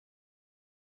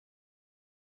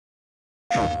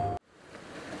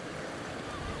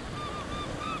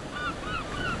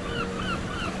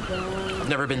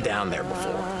never been down there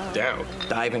before. Down?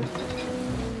 Diving.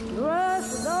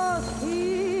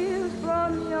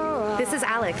 This is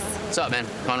Alex. What's up, man?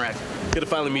 Conrad. Good to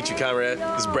finally meet you, Conrad.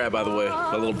 This is Brad, by the way,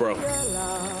 my little bro.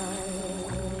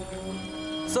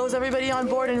 So is everybody on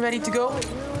board and ready to go?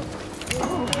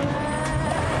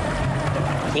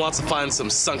 Who wants to find some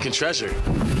sunken treasure?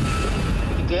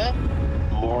 You good?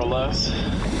 More or less.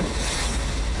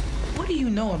 What do you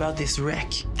know about this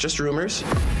wreck? Just rumors.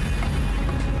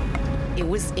 It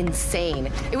was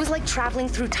insane. It was like traveling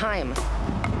through time.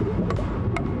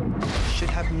 Should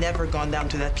have never gone down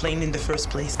to that plane in the first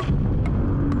place.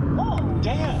 Oh,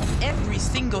 damn. Every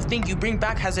single thing you bring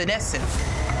back has an essence.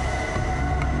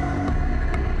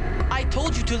 I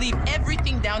told you to leave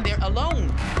everything down there alone.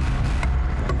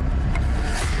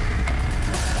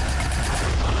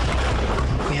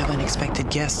 We have unexpected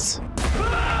guests.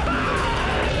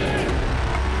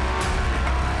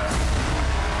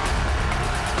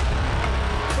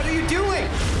 What are you doing?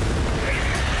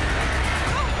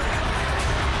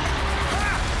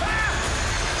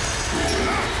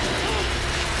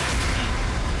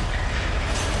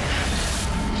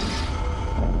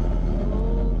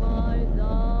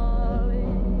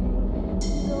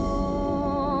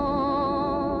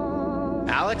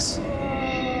 Alex?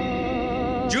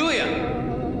 Julia!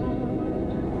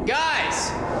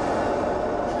 Guys!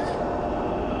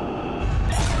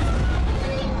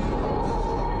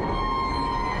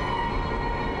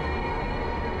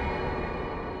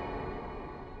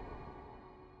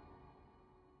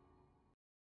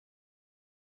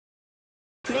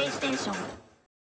 PlayStation